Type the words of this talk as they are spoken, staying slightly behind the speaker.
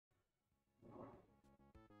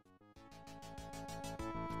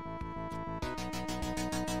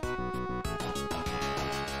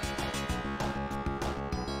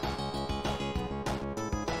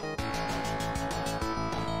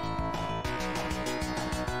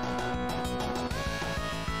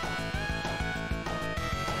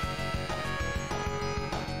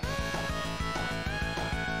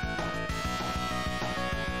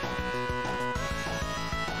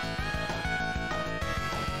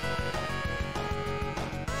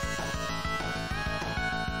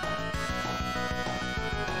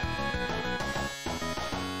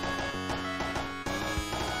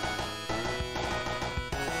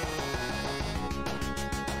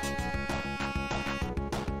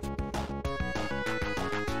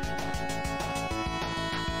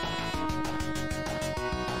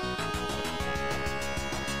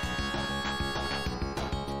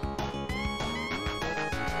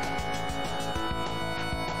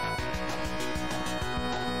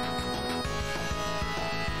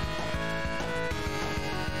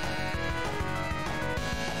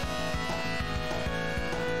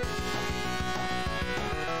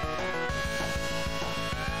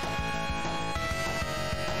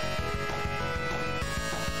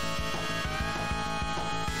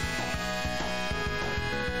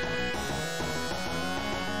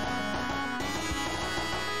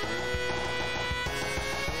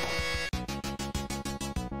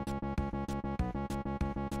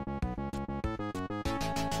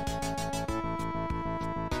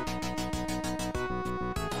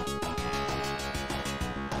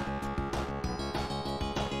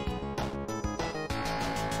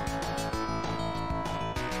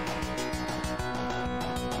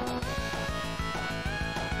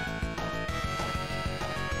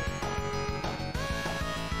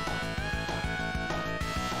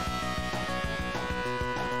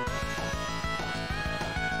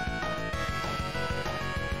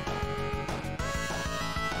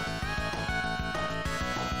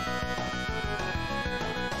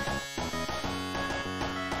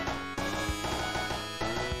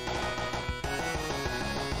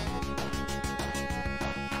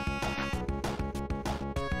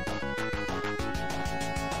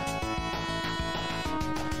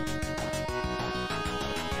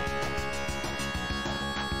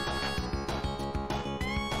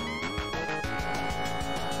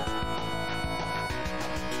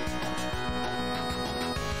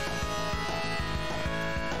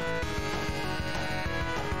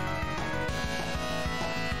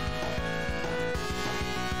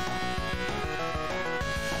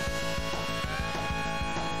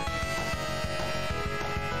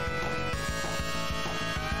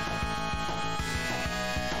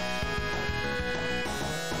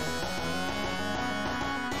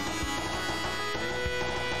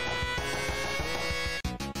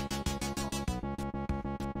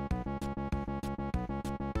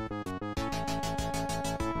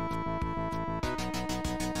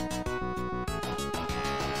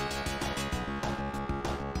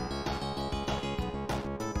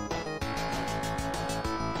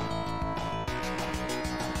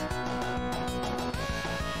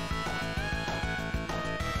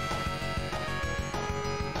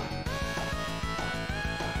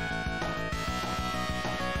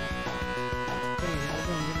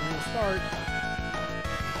start.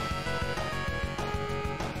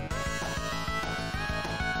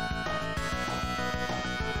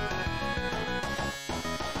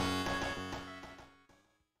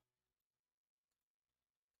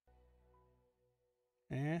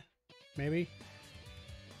 Maybe.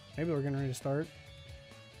 Maybe we're gonna restart.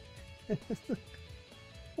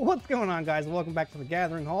 What's going on, guys? Welcome back to the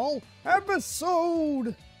Gathering Hall,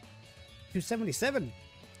 episode 277,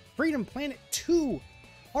 Freedom Planet 2,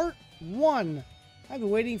 Part 1. I've been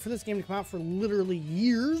waiting for this game to come out for literally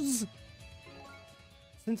years,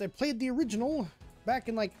 since I played the original back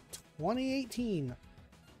in like 2018.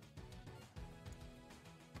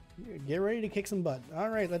 Get ready to kick some butt. All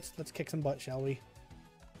right, let's kick some butt, shall we?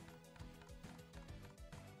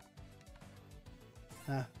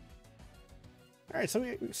 Alright, so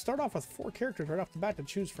we start off with 4 characters right off the bat to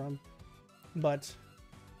choose from. But,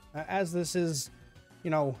 as this is, you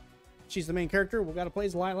know, she's the main character, we've got to play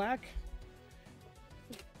as Lilac.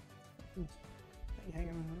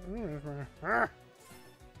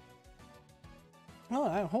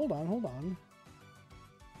 Oh, hold on.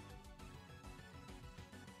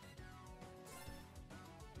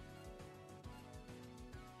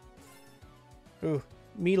 Ooh,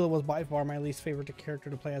 Mila was by far my least favorite character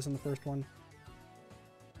to play as in the first one.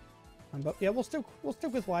 But yeah, we'll stick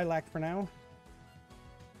with Lilac for now.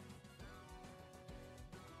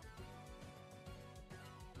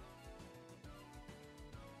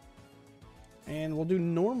 And we'll do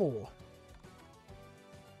normal.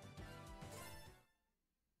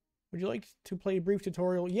 Would you like to play a brief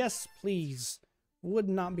tutorial? Yes, please. Would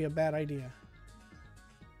not be a bad idea.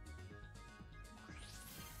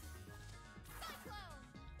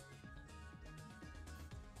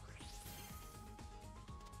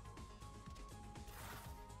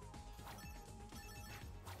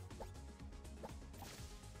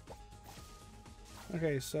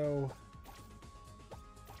 Okay, so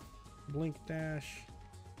blink dash.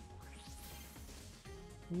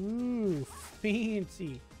 Ooh,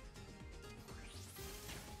 fancy.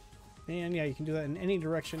 And yeah, you can do that in any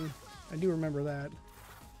direction. I do remember that.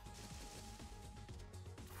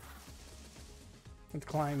 Let's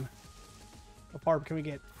climb. How far can we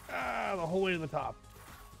get? Ah, the whole way to the top.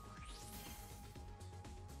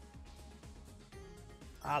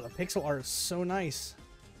 Ah, the pixel art is so nice.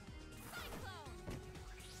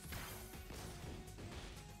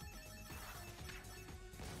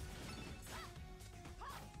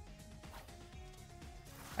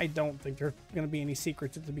 I don't think there are going to be any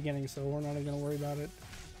secrets at the beginning, so we're not even going to worry about it.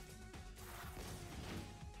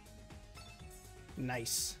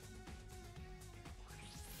 Nice.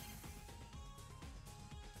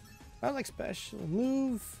 I like special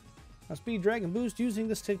move. A speed dragon boost. Using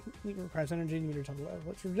this technique requires energy to meet your top level,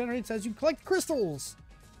 which regenerates as you collect crystals.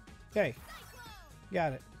 Okay.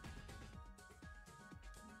 Got it.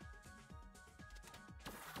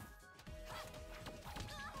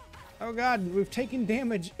 Oh god, we've taken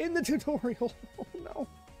damage in the tutorial. Oh no.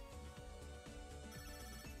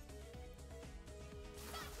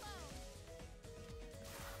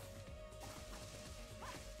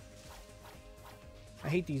 I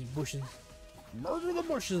hate these bushes. Murder the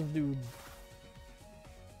bushes, dude.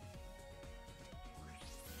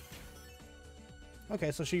 Okay,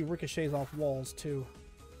 so she ricochets off walls too.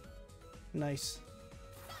 Nice.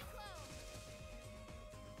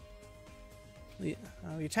 The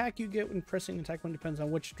attack you get when pressing the attack button depends on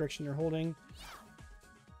which direction you're holding.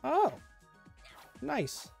 Oh!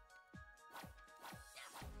 Nice.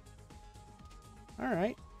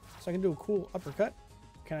 Alright. So I can do a cool uppercut.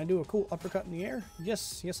 Can I do a cool uppercut in the air?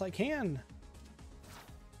 Yes, yes I can.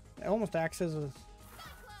 It almost acts as a...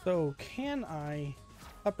 So, can I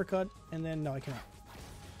uppercut and then... No, I cannot.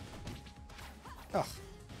 Ugh.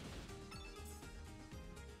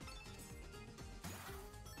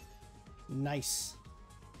 Nice.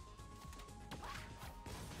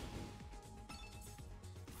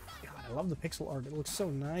 God, I love the pixel art. It looks so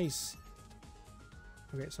nice.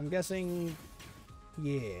 Okay, so I'm guessing...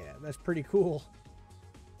 Yeah, that's pretty cool.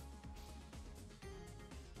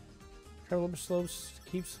 Travel up slopes,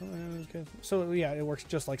 keeps... So, yeah, it works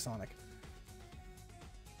just like Sonic.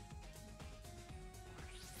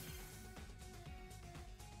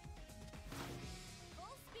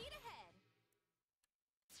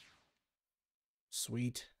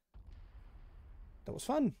 Sweet. That was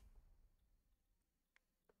fun.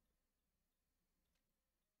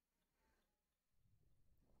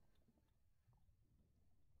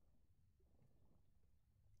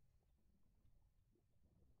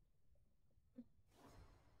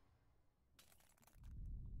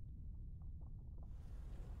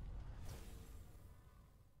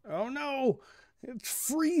 Oh no! It's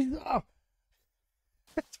Frieza!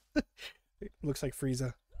 It looks like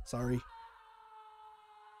Frieza. Sorry.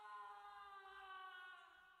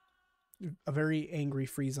 A very angry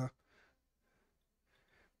Frieza.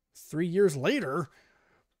 3 years later?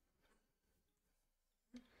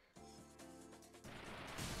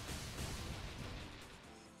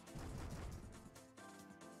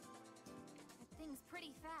 That thing's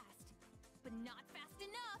pretty fast, but not fast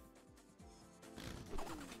enough.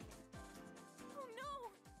 Oh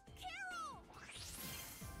no! Carol!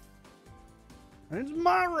 It's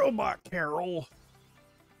my robot, Carol.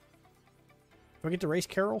 Do I get to race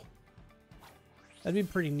Carol? That'd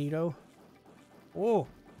be pretty neato. Whoa.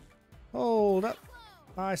 Hold up.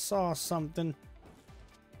 I saw something.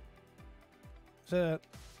 Is that?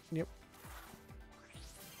 Yep.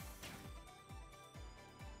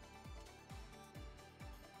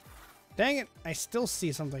 Dang it. I still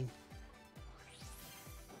see something.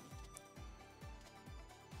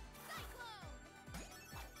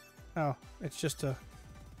 Oh, it's just a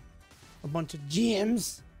bunch of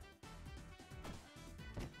gems.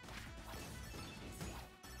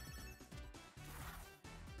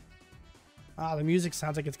 Ah, the music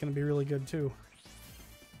sounds like it's going to be really good too.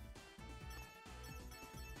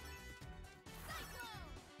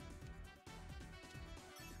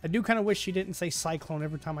 I do kind of wish she didn't say cyclone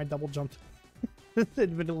every time I double jumped.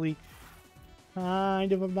 Admittedly,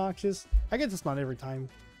 kind of obnoxious. I guess it's not every time,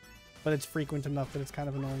 but it's frequent enough that it's kind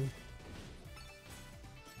of annoying.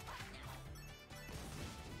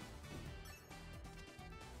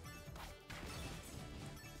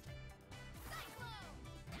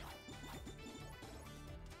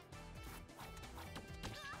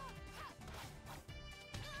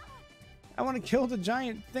 I want to kill the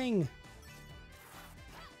giant thing.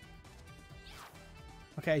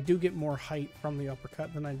 Okay, I do get more height from the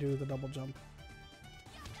uppercut than I do the double jump.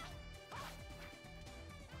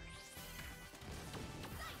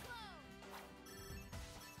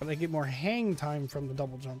 But I get more hang time from the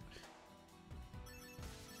double jump.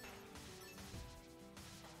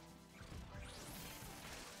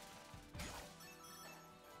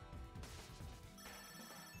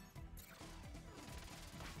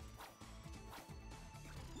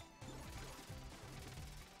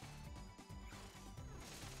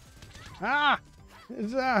 Ah!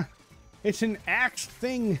 It's an axe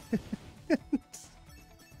thing.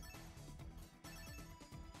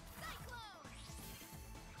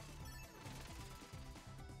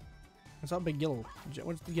 What's that big yellow?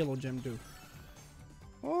 What's the yellow gem do?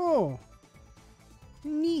 Oh,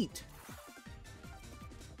 neat.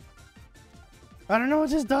 I don't know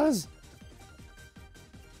what this does.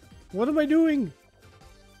 What am I doing?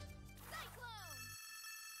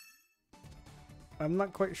 I'm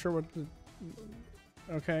not quite sure what the...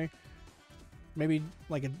 Okay. Maybe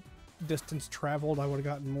like a distance traveled I would have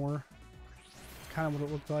gotten more. Kind of what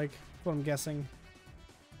it looked like. That's what I'm guessing.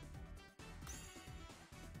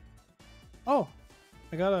 Oh!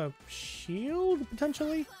 I got a shield,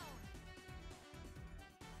 potentially?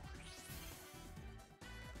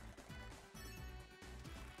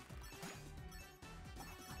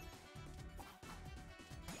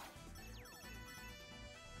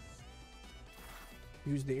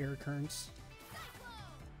 Use the air currents.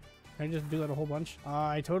 Can I just do that a whole bunch?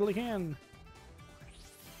 I totally can.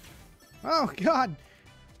 Oh, God!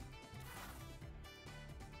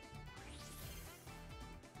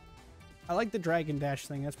 I like the dragon dash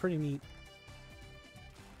thing. That's pretty neat.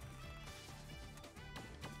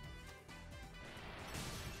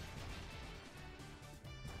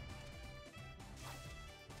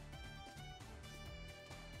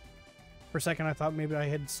 For a second, I thought maybe I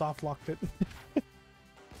had soft locked it.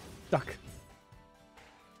 Duck.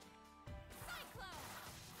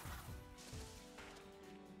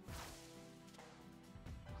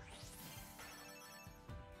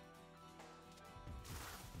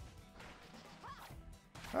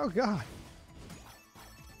 Oh, God.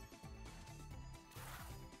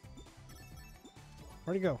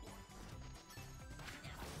 Where'd he go?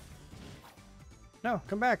 No,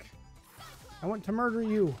 come back. I want to murder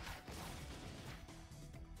you.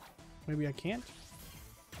 Maybe I can't?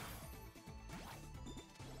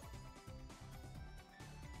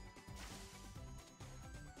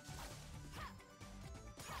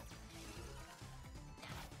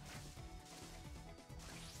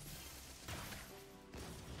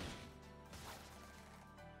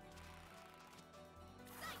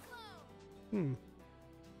 Hmm.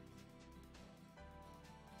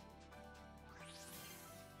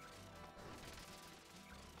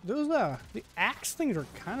 Those, the axe things are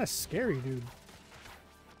kind of scary, dude.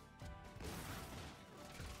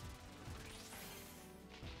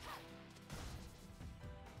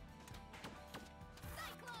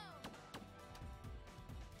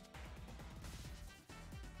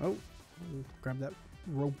 Oh, grab that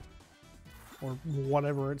rope. Or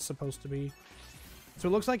whatever it's supposed to be. So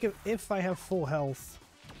it looks like if I have full health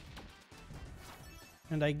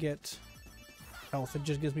and I get health, it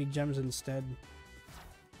just gives me gems instead.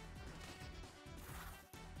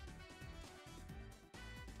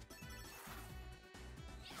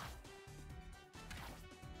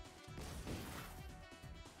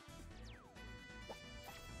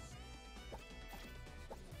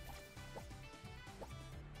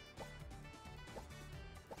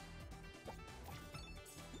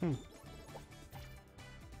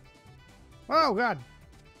 Oh, God.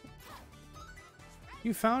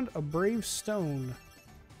 You found a brave stone.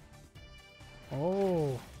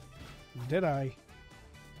 Oh, did I?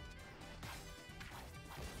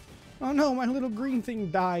 Oh, no, my little green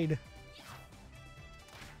thing died.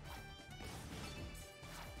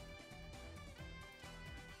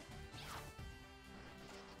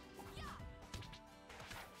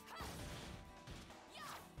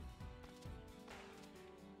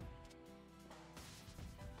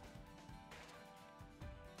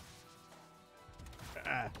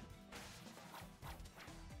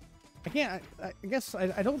 I can't, I guess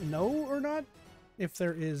I don't know or not if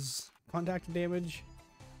there is contact damage,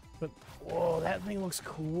 but whoa, that thing looks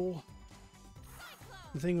cool.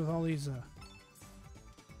 The thing with all these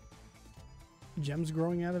gems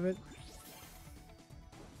growing out of it.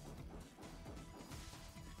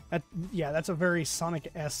 Yeah, that's a very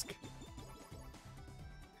Sonic-esque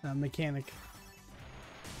mechanic.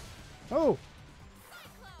 Oh!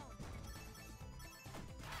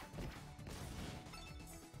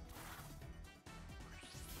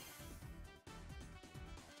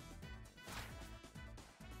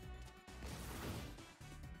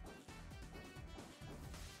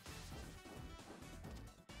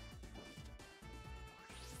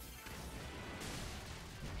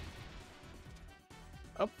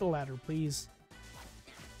 Up the ladder, please.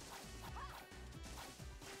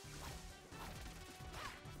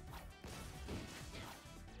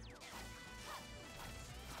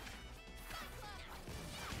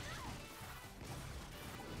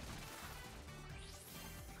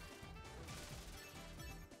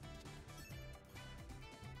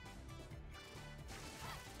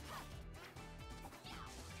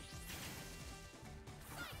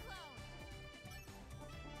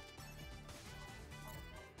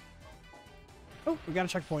 Oh, we got a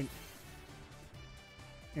checkpoint.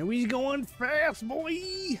 And we going fast, boy!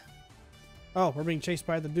 Oh, we're being chased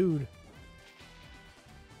by the dude.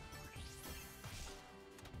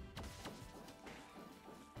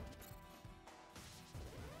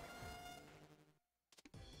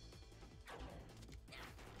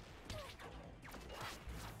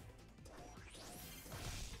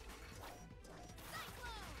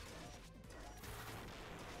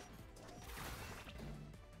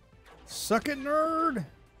 Suck it, nerd!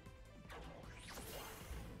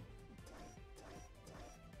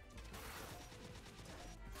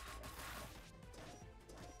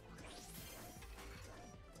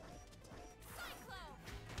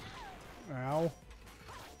 Ow.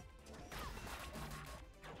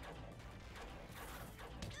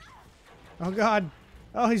 Oh, God.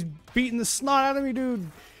 Oh, he's beating the snot out of me, dude.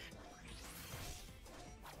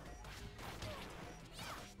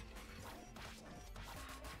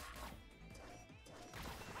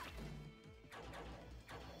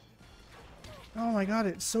 Oh my God,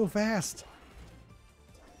 it's so fast.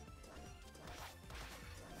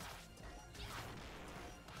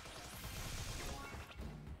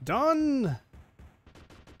 Done!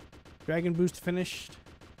 Dragon boost finished.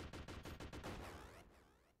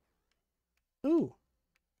 Ooh.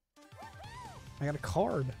 I got a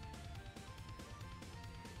card.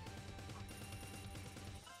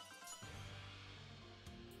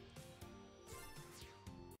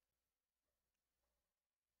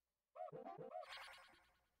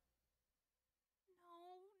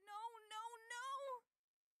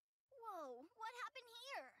 Whoa, what happened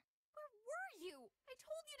here? Where were you? I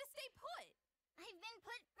told you to stay put. I've been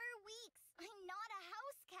put for weeks. I'm not a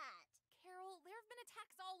house cat. Carol, there have been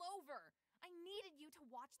attacks all over. I needed you to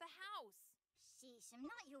watch the house. Sheesh, I'm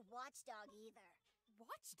not your watchdog either.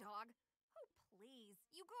 Watchdog? Oh, please.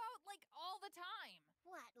 You go out like all the time.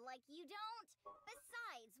 What, like you don't?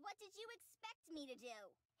 Besides, what did you expect me to do?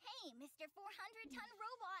 Hey, Mr. 400-ton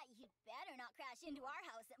robot, you'd better not crash into our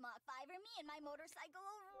house at Mach 5 or me and my motorcycle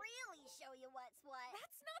will really show you what's what.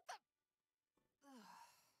 That's not the...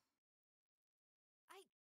 I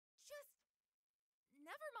just...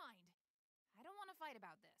 Never mind. I don't want to fight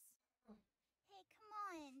about this. Hey, come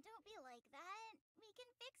on, don't be like that. We can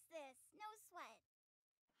fix this, no sweat.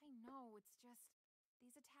 I know, it's just...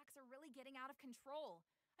 These attacks are really getting out of control.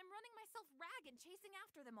 I'm running myself ragged chasing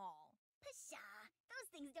after them all. Pshaw! Those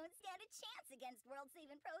things don't stand a chance against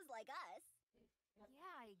world-saving pros like us.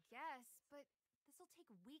 Yeah, I guess, but this'll take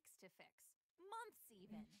weeks to fix. Months,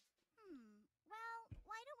 even. Well,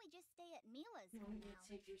 why don't we just stay at Mila's for now?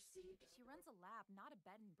 Take your seat. She runs a lab, not a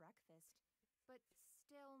bed and breakfast. But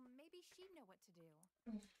still, maybe she'd know what to do.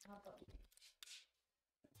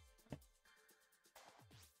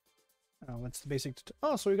 Oh, that's the basic.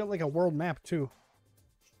 Oh, so we got like a world map too.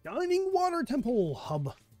 Shining Water Temple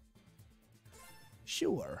Hub.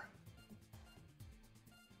 Sure.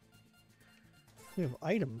 We have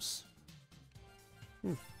items.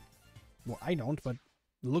 Well, I don't, but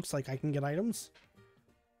it looks like I can get items.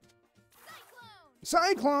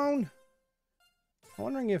 Cyclone! I'm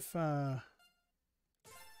wondering if, I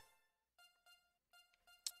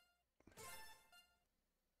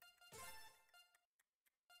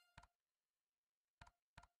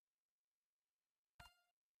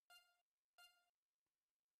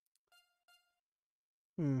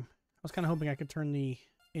was kind of hoping I could turn the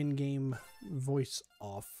in-game voice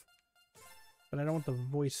off. But I don't want the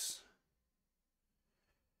voice...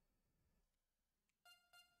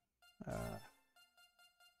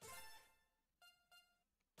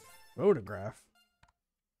 photograph.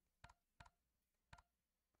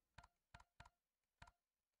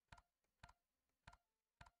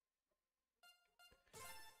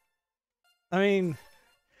 I mean,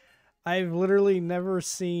 I've literally never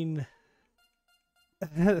seen...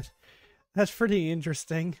 That's pretty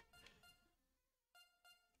interesting.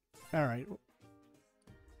 All right. I'll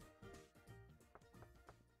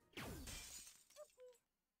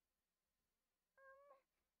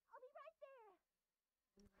be right there.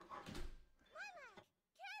 Lilac!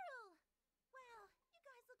 Carol! Wow, you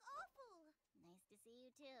guys look awful. Nice to see you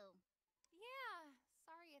too. Yeah,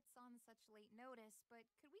 sorry it's on such late notice, but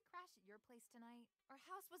could we crash at your place tonight? Our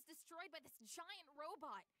house was destroyed by this giant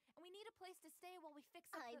robot, and we need a place to stay while we fix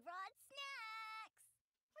up I brought snacks!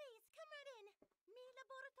 Please, come right in. Mi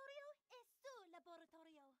laboratorio es su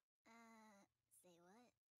laboratorio. Say what?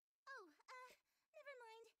 Oh, never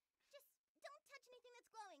mind. Just don't touch anything that's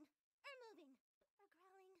glowing, or moving, or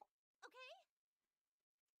growling, okay?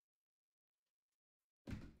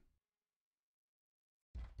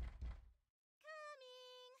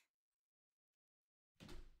 Coming!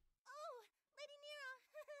 Oh, Lady Nero!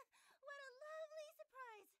 What a lovely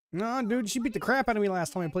surprise! No, dude, she beat the crap out of me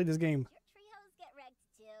last time I played this game. Your treehouse get wrecked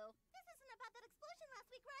too. This isn't about that explosion last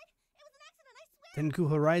week, right? It was an accident, I swear! Tenku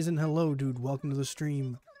Horizon, hello, dude. Welcome to the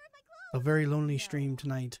stream. The color of my clothes! A very lonely stream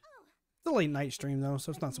tonight. Oh, It's a late night stream, though,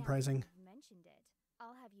 so it's not surprising. Mentioned it.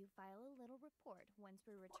 I'll have you file a little report once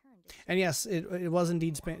we return to And yes, it was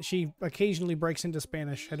indeed Spanish. She occasionally breaks into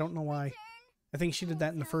Spanish. I don't know why. I think she did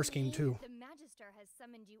that in the first game, too. The Magister has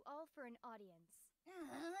summoned you all for an audience.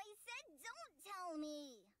 I said don't tell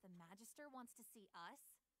me! The Magister wants to see us?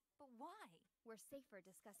 But why? We're safer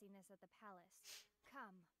discussing this at the palace.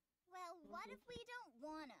 Come. Well, what if we don't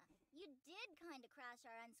wanna? You did kinda crash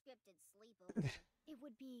our unscripted sleepover. It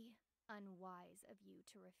would be unwise of you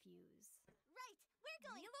to refuse. Right, we're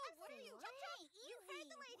going. Milo, what are you- Hey, easy. You heard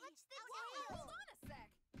the lady. Watch the Whoa. tail! Hold on a sec!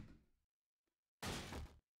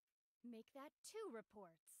 Make that 2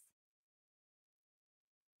 reports.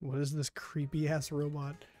 What is this creepy-ass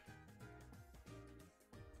robot?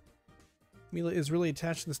 Mila is really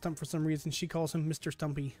attached to the stump for some reason. She calls him Mr.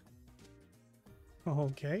 Stumpy.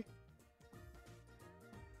 Okay.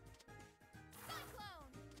 Cyclone!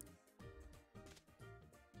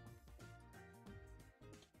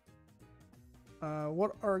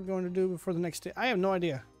 What are we going to do before the next day? I have no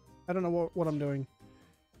idea. I don't know what I'm doing.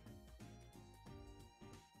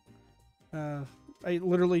 I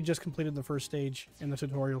literally just completed the first stage in the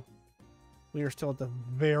tutorial. We are still at the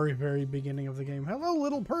very, very beginning of the game. Hello,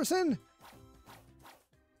 little person!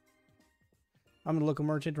 I'm the local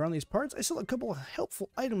merchant around these parts. I sell a couple of helpful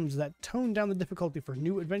items that tone down the difficulty for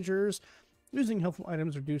new adventurers. Using helpful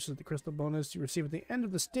items reduces the crystal bonus you receive at the end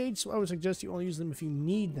of the stage, so I would suggest you only use them if you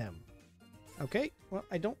need them. Okay, well,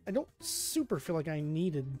 I don't super feel like I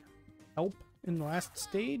needed help in the last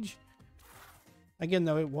stage. Again,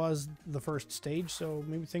 though, it was the first stage, so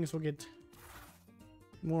maybe things will get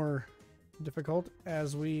more difficult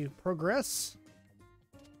as we progress.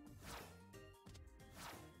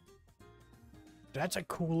 That's a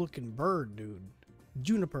cool looking bird, dude.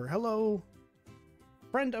 Juniper, hello.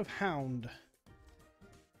 Friend of Hound.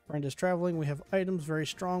 Friend is traveling. We have items very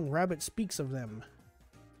strong. Rabbit speaks of them.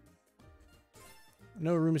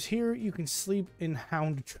 No rooms here. You can sleep in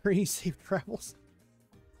Hound Tree. Safe travels.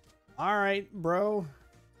 Alright, bro.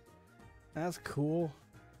 That's cool.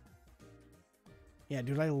 Yeah,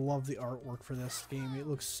 dude, I love the artwork for this game. It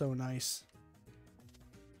looks so nice.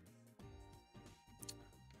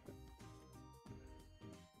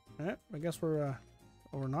 Alright, I guess we're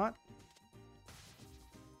not.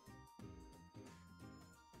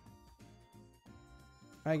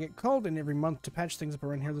 I get called in every month to patch things up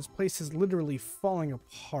around here. This place is literally falling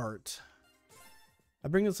apart. I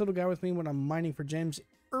bring this little guy with me when I'm mining for gems.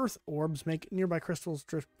 Earth orbs make nearby crystals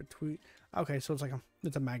drift between. Okay, so it's like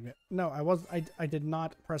it's a magnet. No, I did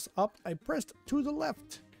not press up. I pressed to the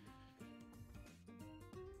left.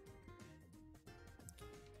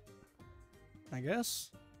 I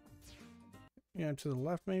guess. Yeah, to the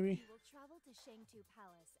left maybe. You will travel to Shangtu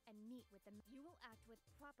Palace and meet with them. You will act with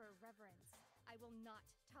proper reverence. I will not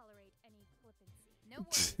tolerate any flippancy. No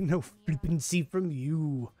worries. No flippancy from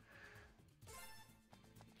you.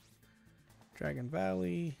 Dragon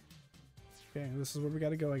Valley. Okay, this is where we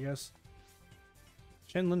gotta go, I guess.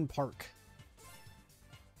 Shenlin Park.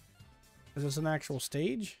 Is this an actual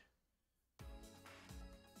stage?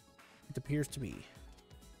 It appears to be.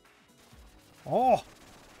 Oh!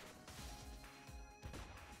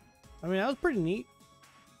 I mean, that was pretty neat.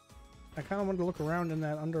 I kind of wanted to look around in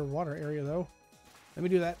that underwater area, though. Let me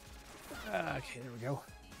do that. Okay, there we go.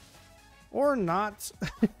 Or not.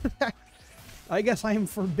 I guess I am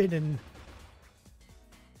forbidden.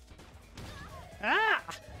 Ah!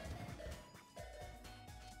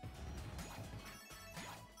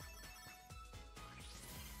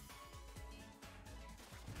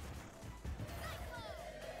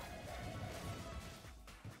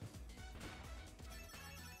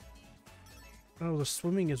 Oh, the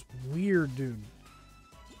swimming is weird, dude.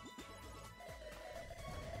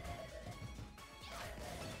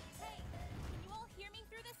 Hey, can you all hear me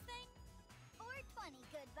through this thing? Or funny,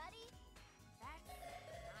 good buddy. That's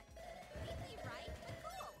not completely right, but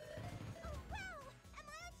cool. Oh, wow! Am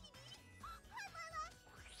I on TV? Hi, Lila!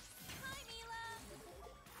 Hi,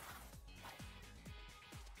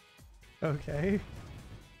 Mila. Okay.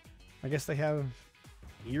 I guess they have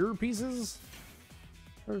earpieces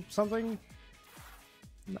or something.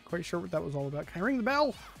 I'm not quite sure what that was all about. Can I ring the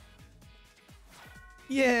bell?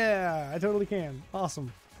 Yeah, I totally can.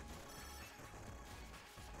 Awesome.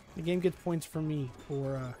 The game gets points for me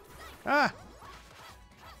for I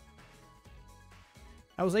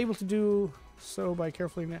was able to do so by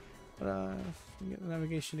carefully get the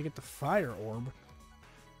navigation to get the fire orb.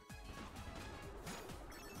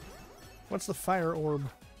 What's the fire orb?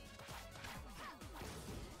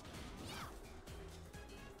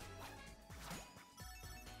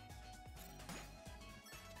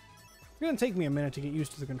 It's gonna take me a minute to get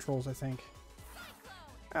used to the controls, I think.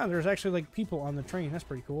 Ah, there's actually like people on the train. That's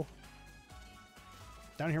pretty cool.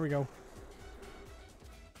 Down here we go.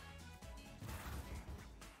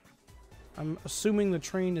 I'm assuming the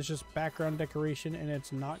train is just background decoration and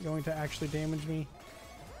it's not going to actually damage me.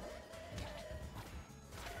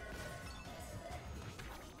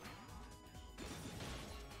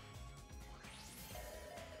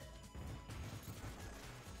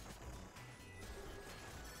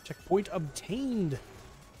 Checkpoint obtained.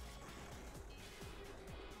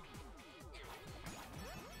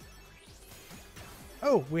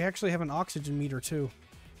 Oh, we actually have an oxygen meter too.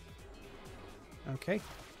 Okay.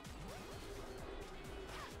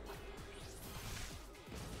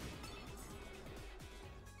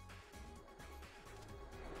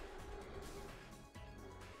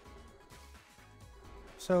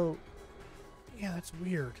 So, yeah, that's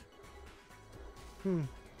weird.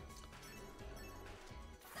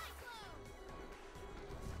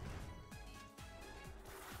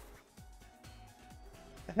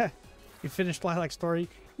 You finished Lilac Story?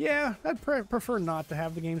 Yeah, I'd prefer not to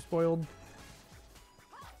have the game spoiled.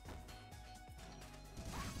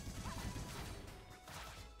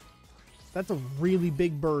 That's a really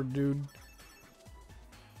big bird, dude.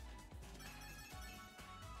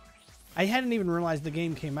 I hadn't even realized the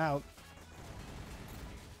game came out.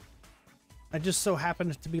 I just so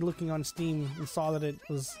happened to be looking on Steam and saw that it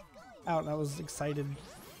was out, and I was excited,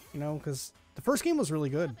 you know, because the first game was really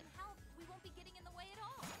good. We won't be getting in the way at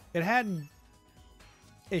all. It had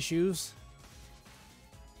issues,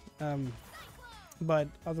 but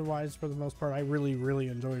otherwise, for the most part, I really, really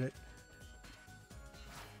enjoyed it.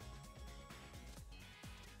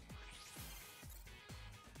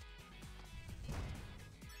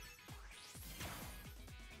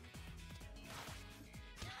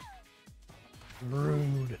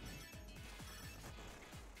 Rude.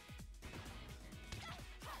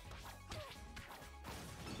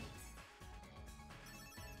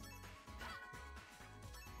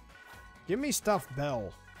 Give me stuff,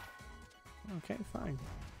 Bell. Okay, fine.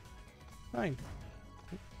 Fine.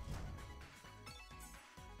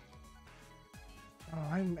 Oh,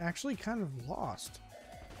 I'm actually kind of lost.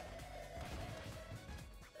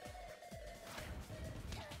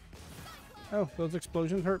 Oh, those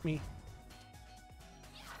explosions hurt me.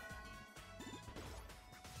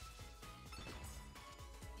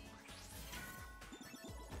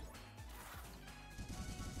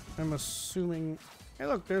 I'm assuming... Hey,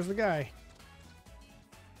 look, there's the guy.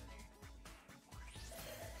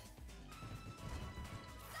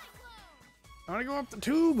 I want to go up the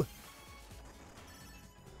tube.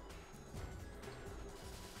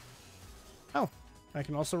 Oh, I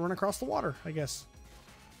can also run across the water, I guess.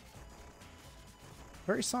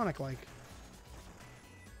 Very Sonic-like.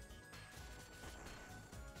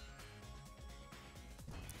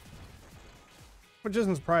 Which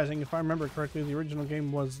isn't surprising. If I remember correctly, the original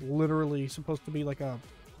game was literally supposed to be like a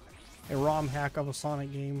ROM hack of a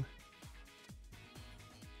Sonic game.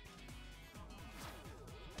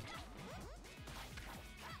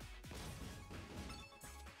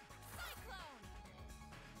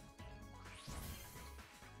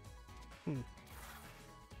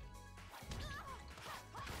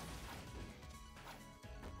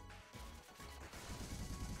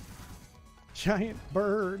 Giant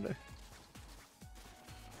bird.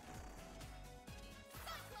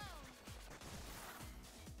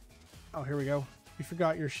 Oh, here we go. You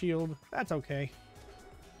forgot your shield. That's okay.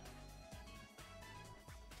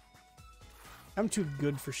 I'm too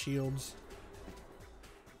good for shields.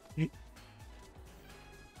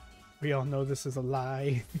 We all know this is a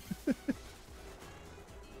lie.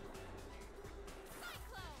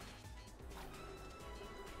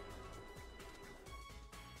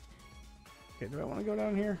 Okay, do I want to go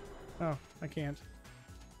down here? Oh, I can't.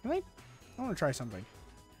 Can I want to try something.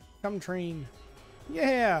 Come train.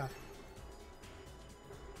 Yeah!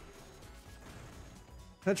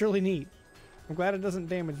 That's really neat. I'm glad it doesn't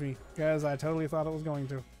damage me, because I totally thought it was going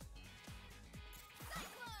to.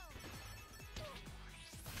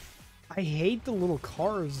 I hate the little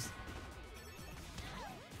cars.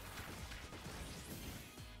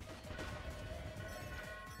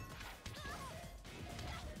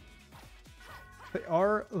 They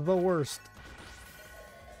are the worst.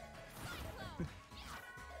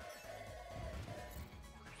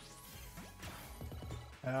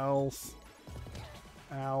 Else.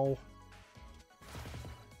 Ow.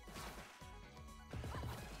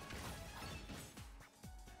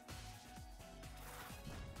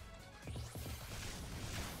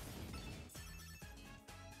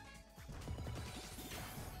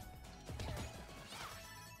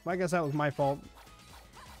 I guess that was my fault.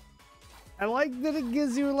 I like that it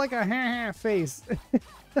gives you like a ha-ha face.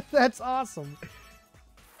 That's awesome.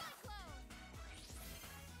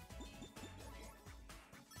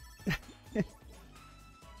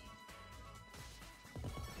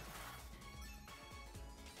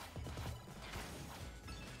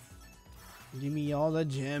 Give me all the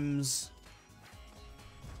gems.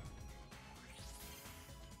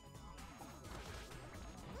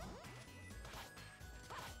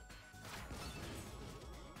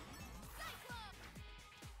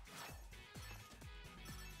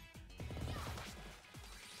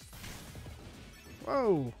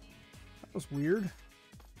 Whoa, that was weird.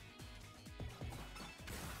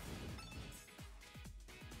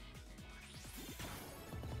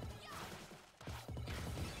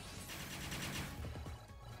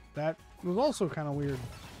 That was also kind of weird.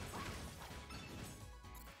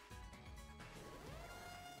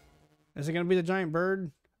 Is it going to be the giant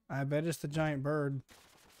bird? I bet it's the giant bird.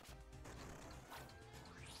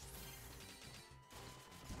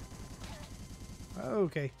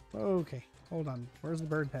 Okay, okay. Hold on. Where's the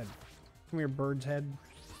bird's head? Come here, bird's head.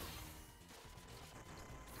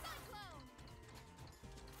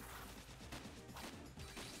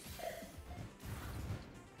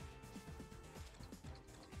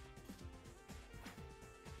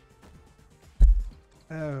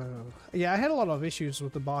 Oh, yeah, I had a lot of issues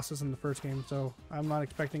with the bosses in the first game, so I'm not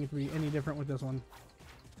expecting it to be any different with this one.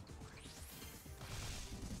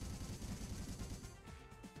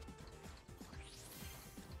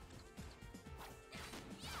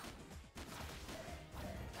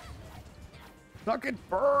 Suck it,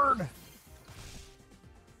 bird!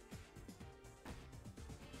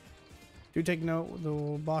 Do take note of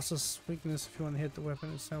the boss's weakness if you want to hit the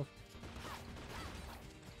weapon itself.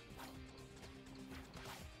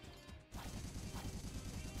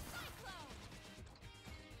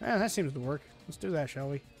 Yeah, that seems to work. Let's do that, shall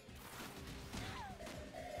we?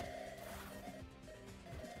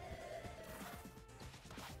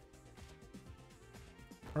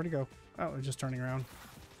 Where'd he go? Oh, it's just turning around.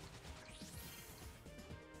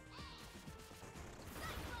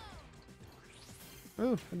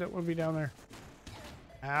 Ooh, that would be down there.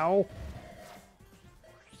 Ow.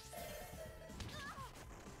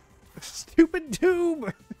 Stupid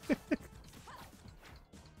tube.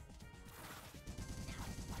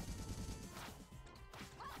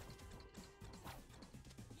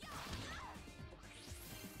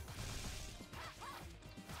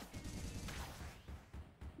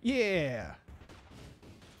 Yeah.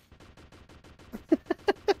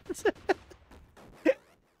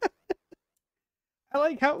 I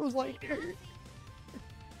like how it was like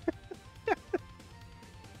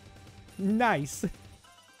nice.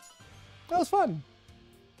 That was fun.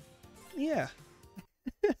 Yeah.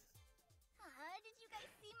 Did you guys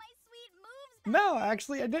see my sweet moves? No,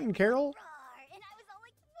 actually I didn't, Carol. Roar, and I was all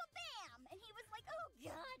like, wha-bam! And he was like, oh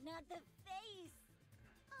god, not the face.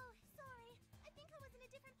 Oh, sorry. I think I was in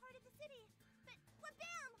a different part of the city. But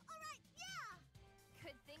wha-bam! Alright, yeah!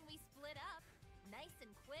 Good thing we split up. Nice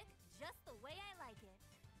and quick, just the way I like it.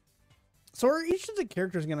 So are each of the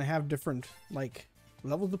characters gonna have different like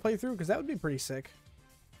levels to play through? Because that would be pretty sick.